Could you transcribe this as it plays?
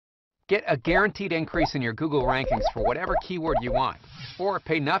Get a guaranteed increase in your Google rankings for whatever keyword you want, or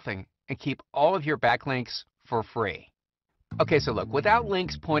pay nothing and keep all of your backlinks for free. Okay, so look, without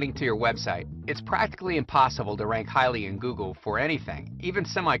links pointing to your website, it's practically impossible to rank highly in Google for anything, even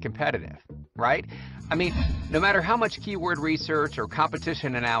semi-competitive, right? I mean, no matter how much keyword research or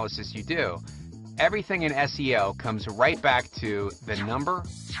competition analysis you do, everything in SEO comes right back to the number,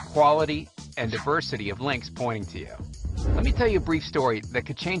 quality, and diversity of links pointing to you. Let me tell you a brief story that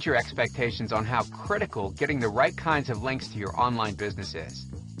could change your expectations on how critical getting the right kinds of links to your online business is.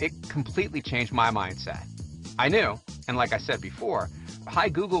 It completely changed my mindset. I knew, and like I said before, high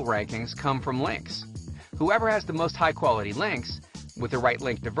Google rankings come from links. Whoever has the most high quality links with the right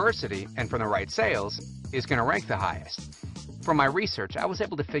link diversity and from the right sales is going to rank the highest. From my research, I was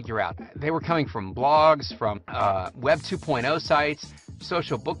able to figure out they were coming from blogs, from Web 2.0 sites,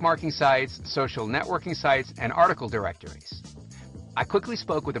 social bookmarking sites, social networking sites, and article directories. I quickly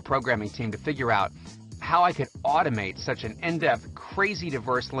spoke with the programming team to figure out how I could automate such an in-depth, crazy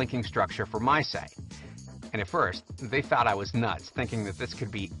diverse linking structure for my site. And at first, they thought I was nuts, thinking that this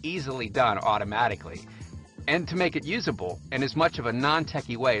could be easily done automatically, and to make it usable in as much of a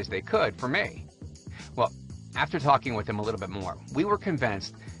non-techie way as they could for me. Well, after talking with them a little bit more, we were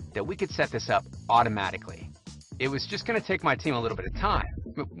convinced that we could set this up automatically. It was just going to take my team a little bit of time,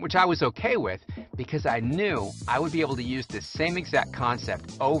 which I was okay with because I knew I would be able to use this same exact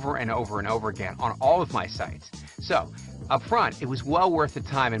concept over and over and over again on all of my sites. So, up front, it was well worth the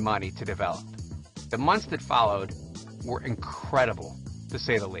time and money to develop. The months that followed were incredible, to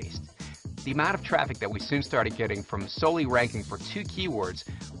say the least. The amount of traffic that we soon started getting from solely ranking for 2 keywords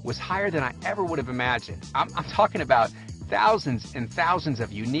was higher than I ever would have imagined. I'm talking about thousands and thousands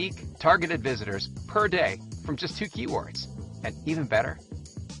of unique, targeted visitors per day from just 2 keywords. And even better,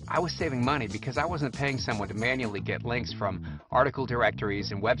 I was saving money because I wasn't paying someone to manually get links from article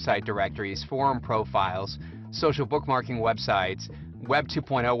directories and website directories, forum profiles, social bookmarking websites, Web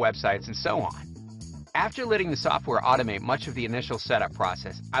 2.0 websites, and so on. After letting the software automate much of the initial setup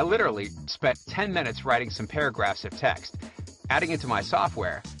process, I literally spent 10 minutes writing some paragraphs of text, adding it to my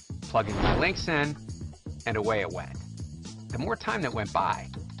software, plugging my links in, and away it went. The more time that went by,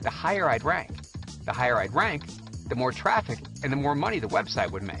 the higher I'd rank. The higher I'd rank, the more traffic and the more money the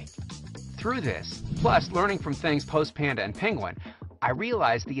website would make. Through this, plus learning from things post-Panda and Penguin, I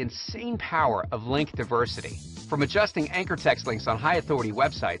realized the insane power of link diversity, from adjusting anchor text links on high authority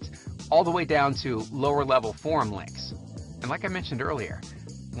websites all the way down to lower level forum links. And like I mentioned earlier,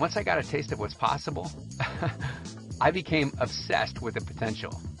 once I got a taste of what's possible, I became obsessed with the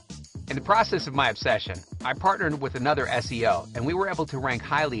potential. In the process of my obsession, I partnered with another SEO and we were able to rank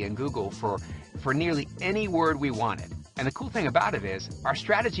highly in Google for nearly any word we wanted. And the cool thing about it is, our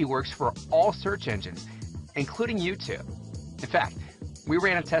strategy works for all search engines, including YouTube. In fact, we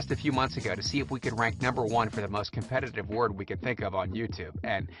ran a test a few months ago to see if we could rank #1 for the most competitive word we could think of on YouTube.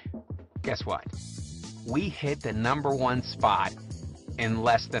 And guess what? We hit the #1 spot in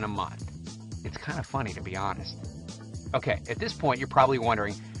less than a month. It's kind of funny, to be honest. Okay, at this point, you're probably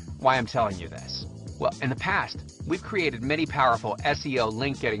wondering why I'm telling you this. Well, in the past, we've created many powerful SEO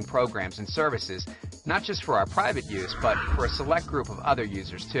link-getting programs and services, not just for our private use, but for a select group of other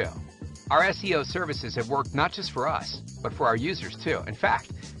users too. Our SEO services have worked not just for us, but for our users too. In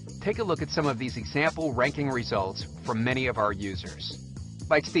fact, take a look at some of these example ranking results from many of our users.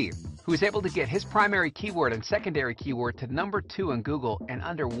 Like Steve, who was able to get his primary keyword and secondary keyword to #2 in Google in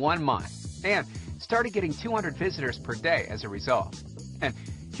under 1 month, and started getting 200 visitors per day as a result. And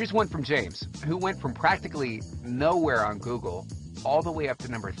here's one from James, who went from practically nowhere on Google all the way up to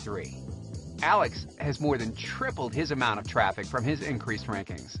 #3. Alex has more than tripled his amount of traffic from his increased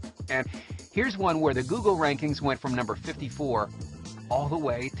rankings. And here's one where the Google rankings went from #54 all the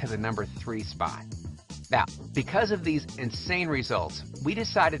way to the #3 spot. Now, because of these insane results, we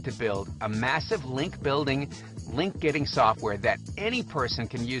decided to build a massive link building, link getting software that any person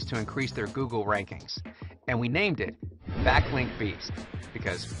can use to increase their Google rankings. And we named it Backlink Beast,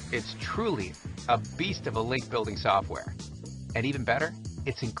 because it's truly a beast of a link building software. And even better,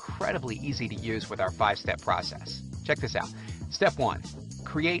 it's incredibly easy to use with our 5-step process. Check this out. Step 1,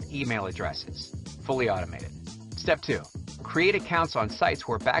 create email addresses, fully automated. Step 2, create accounts on sites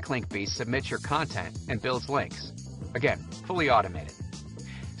where Backlink Beast submits your content and builds links. Again, fully automated.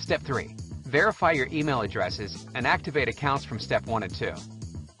 Step 3, verify your email addresses and activate accounts from step 1 and 2.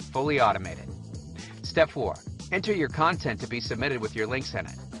 Fully automated. Step 4, enter your content to be submitted with your links in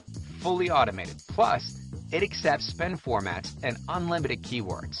it. Fully automated. Plus, it accepts spend formats and unlimited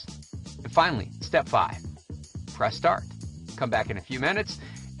keywords. And finally, step 5, press start. Come back in a few minutes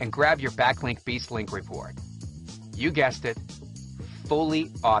and grab your Backlink Beast link report. You guessed it,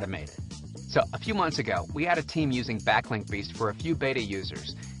 fully automated. So a few months ago, we had a team using Backlink Beast for a few beta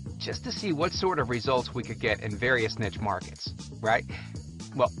users just to see what sort of results we could get in various niche markets, right?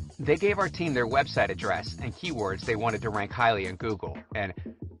 Well, they gave our team their website address and keywords they wanted to rank highly in Google, and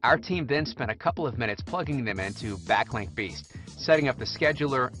our team then spent a couple of minutes plugging them into Backlink Beast, setting up the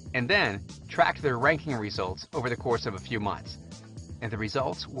scheduler, and then tracked their ranking results over the course of a few months. And the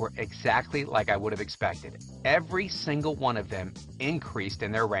results were exactly like I would have expected. Every single one of them increased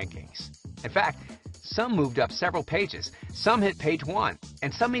in their rankings. In fact, some moved up several pages, some hit page 1,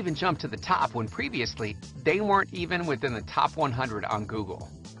 and some even jumped to the top when previously they weren't even within the top 100 on Google.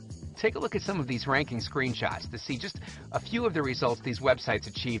 Take a look at some of these ranking screenshots to see just a few of the results these websites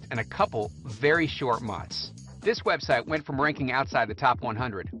achieved in a couple very short months. This website went from ranking outside the top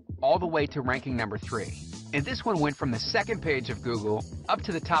 100 all the way to ranking number 3. And this one went from the second page of Google up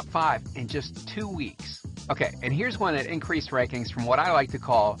to the top 5 in just 2 weeks. Okay, and here's one that increased rankings from what I like to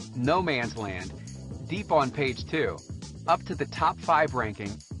call no man's land, deep on page 2, up to the top 5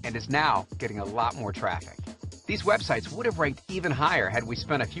 ranking, and is now getting a lot more traffic. These websites would have ranked even higher had we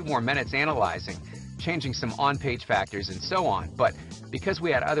spent a few more minutes analyzing, changing some on-page factors and so on, but because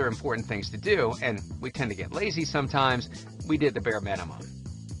we had other important things to do, and we tend to get lazy sometimes, we did the bare minimum.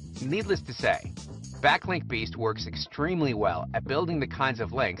 Needless to say, Backlink Beast works extremely well at building the kinds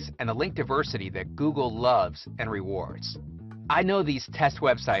of links and the link diversity that Google loves and rewards. I know these test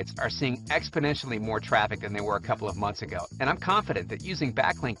websites are seeing exponentially more traffic than they were a couple of months ago, and I'm confident that using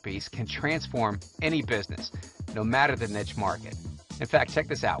Backlink Beast can transform any business, no matter the niche market. In fact, check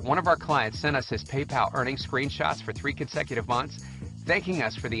this out. One of our clients sent us his PayPal earnings screenshots for 3 consecutive months, thanking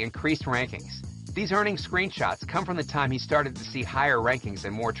us for the increased rankings. These earnings screenshots come from the time he started to see higher rankings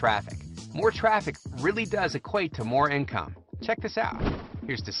and more traffic. More traffic really does equate to more income. Check this out.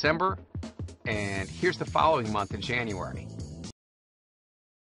 Here's December, and here's the following month in January.